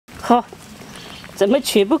好，怎么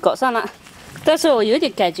全部搞上了？但是我有点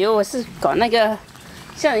感觉我是搞那个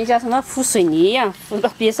像人家什么敷水泥一样，敷到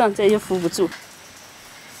边上这又敷不住。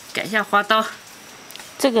改一下花刀，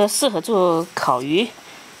这个适合做烤鱼，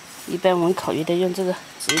一般我们烤鱼的用这个，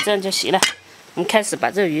直接这样就行了。我们开始把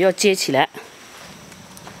这个鱼要煎起来，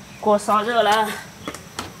锅烧热了，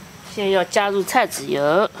先要加入菜籽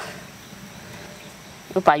油，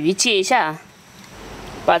我把鱼煎一下，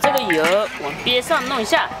把这个油往边上弄一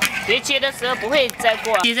下。 别煎的时候不会粘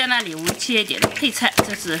锅，接在那里，我们切一点的配菜，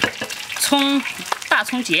这是葱，大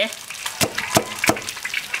葱节，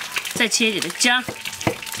再切一点的姜，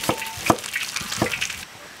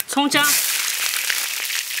葱姜，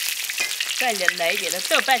再来一点的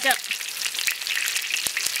豆瓣酱，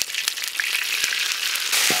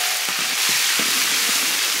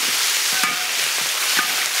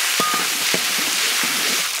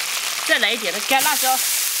再来一点的干辣椒，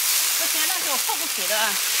这干辣椒我泡过水的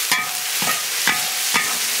啊。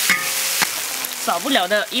 少不了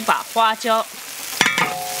的一把花椒，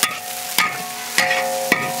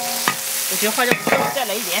我觉得花椒不够，再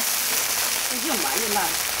来一点。又麻又辣，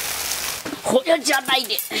火要加大一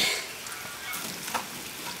点。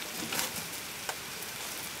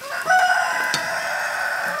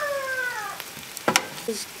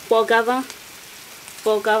这是包干棒，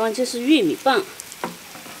包干棒就是玉米棒，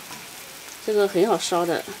这个很好烧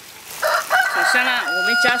的。炒香了，我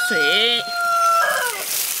们加水。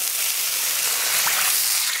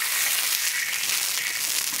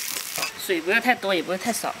 水不要太多，也不会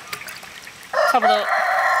太少，差不多。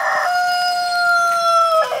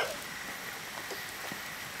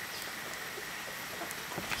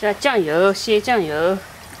加酱油，鲜酱油，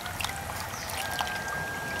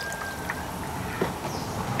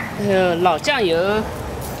还有老酱油，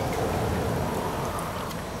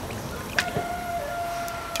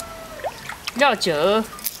料酒，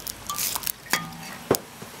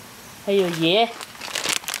还有盐，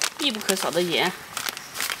必不可少的盐。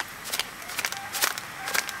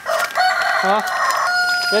 好，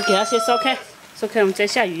我要给它先烧开，烧开我们再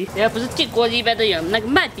下鱼。人家不是电锅一般都有那个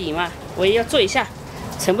麦饼嘛，我也要做一下，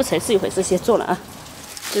成不成是一回事，先做了啊。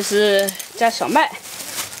就是加小麦，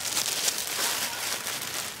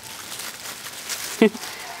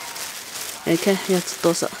来看要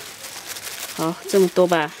多少？好，这么多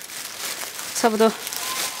吧，差不多，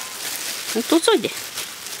能多做一点，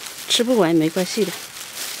吃不完没关系的。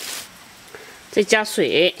再加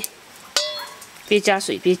水，边加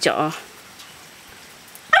水边搅啊。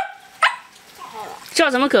 叫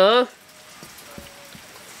什么狗？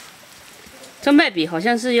这麦饼好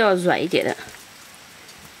像是要软一点的。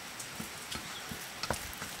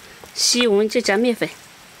稀我们就加面粉，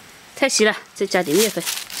太稀了，再加点面粉。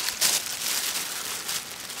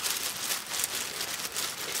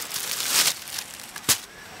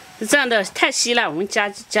是这样的，太稀了我们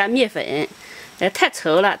加面粉，太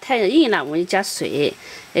稠了太硬了我们就加水，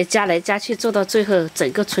加来加去做到最后整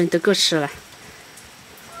个村都够吃了。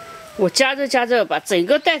 我加着，把整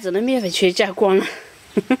个袋子的面粉全加光了，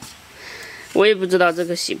我也不知道这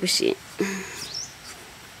个行不行。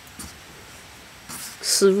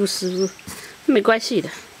失误，没关系的。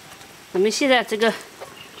我们现在这个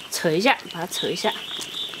扯一下，把它扯一下，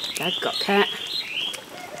把它搞开，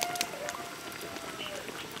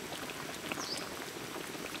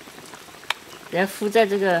然后敷在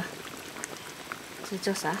这个，这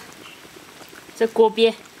叫啥？这锅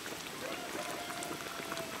边。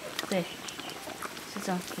 对，是这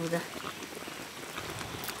样敷的。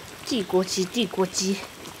地锅鸡，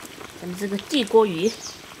咱们这个地锅鱼，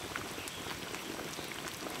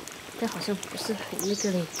但好像不是很那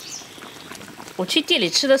个嘞。我去店里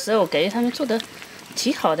吃的时候，我感觉他们做的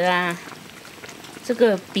挺好的啊。这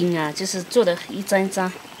个饼啊，就是做的一张一张，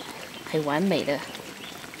很完美的。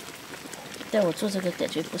但我做这个感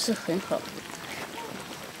觉不是很好，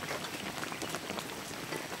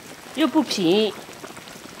又不平。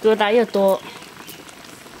 疙瘩又多，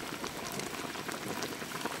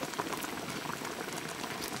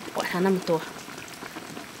管它那么多。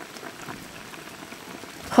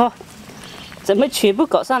好，怎么全部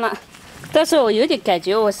搞上了？但是我有点感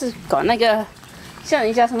觉我是搞那个像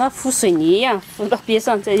人家什么敷水泥一样，敷到边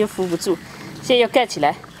上这又敷不住，现在要盖起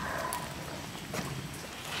来，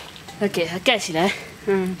要给它盖起来，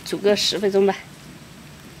煮个10分钟吧。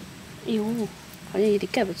哎呦，好像有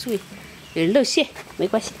点盖不住，有点露馅，没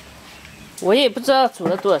关系。我也不知道煮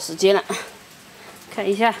了多少时间了，看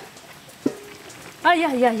一下。哎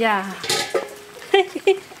呀，嘿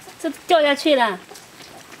嘿，这掉下去了，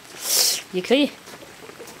也可以。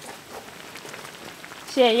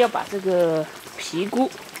现在要把这个评估，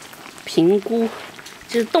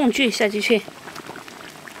就是冻菌下进去，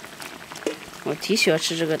我挺喜欢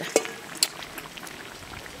吃这个的。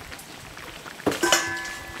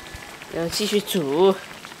然后继续煮。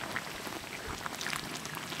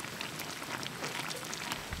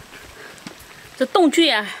这冻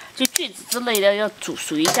菌啊，就菌子之类的要煮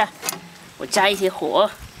熟一下，我加一些火。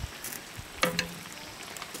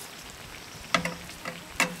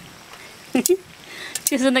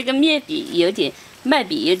就是那个面饼有点麦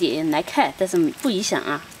饼有点难看，但是不影响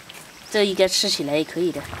啊，这应该吃起来也可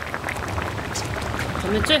以的。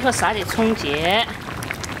咱们最后撒点葱结，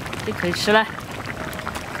就可以吃了。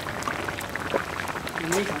有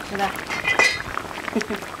没有想吃的？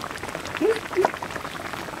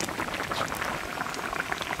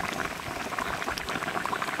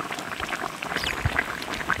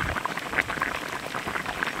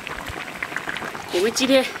我们今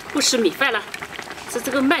天不吃米饭了，吃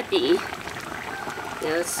这个麦饼，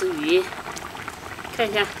然后吃鱼，看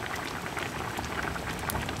一下，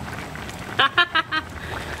哈哈哈哈，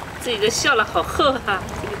这个笑了好厚啊，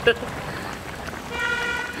这个。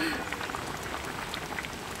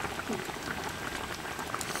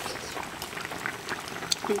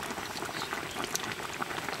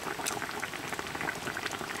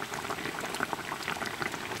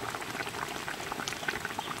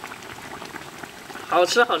好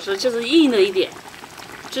吃好吃，就是硬了一点，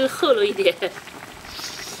就是厚了一点。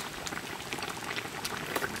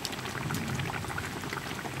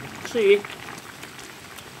吃鱼，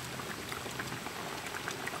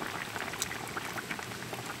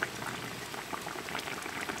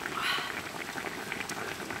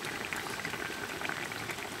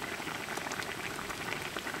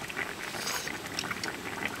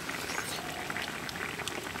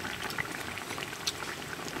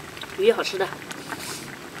鱼好吃的。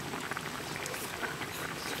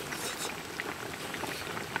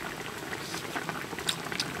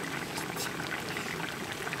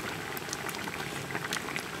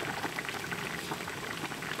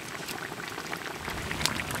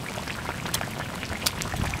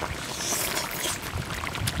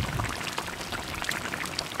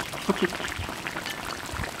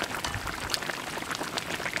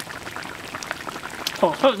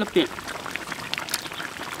好厚的饼，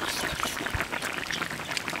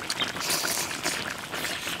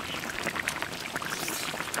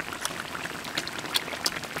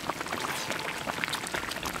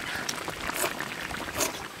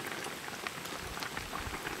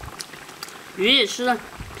鱼也是，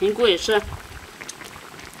苹果也是。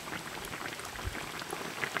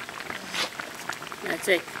来，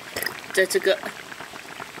在这个，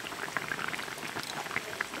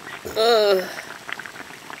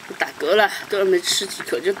打嗝了，刚没吃几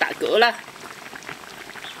口就打嗝了。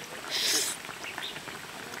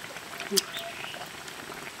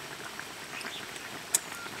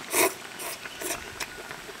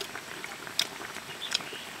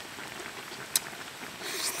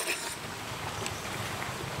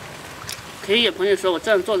可以有朋友说我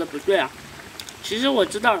这样做的不对啊，其实我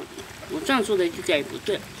知道我这样做的一点也不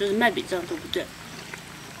对，就是麦饼这样都不对。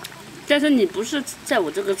但是你不是在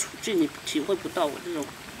我这个处境，你体会不到我这种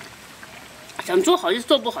想做好又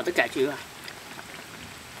做不好的感觉吧。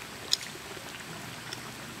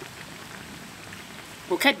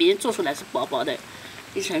我看别人做出来是薄薄的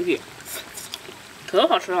一层饼，可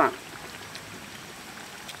好吃了。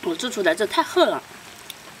我做出来这太厚了。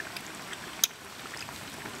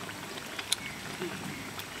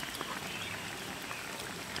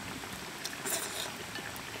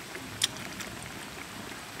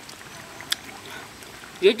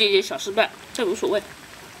有一点点小失败，这无所谓，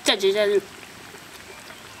再接再厉。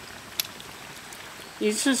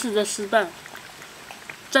一次次的失败，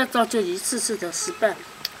再到这一次次的失败。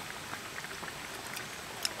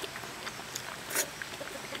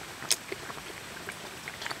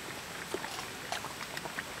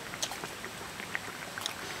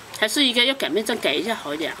还是应该要擀面杖擀一下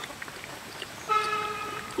好一点。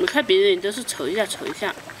我看别人都是瞅一下瞅一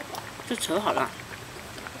下，就瞅好了。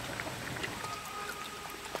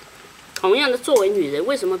同样的，作为女人，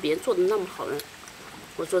为什么别人做的那么好呢？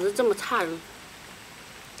我做的这么差呢？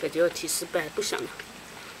感觉要提失败，不想了。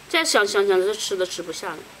再想这吃都吃不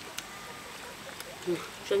下了。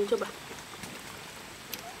蒸着吧，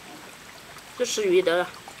就吃鱼得了。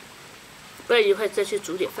不然一会儿再去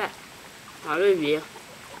煮点饭，把这鱼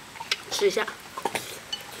吃一下。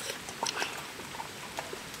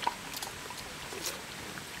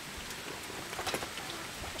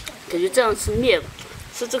感觉这样吃面。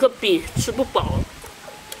吃这个饼吃不饱，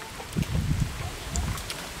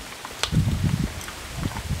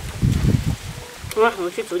好吧，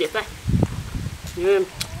我去煮点饭，因为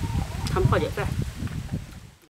他们泡点饭。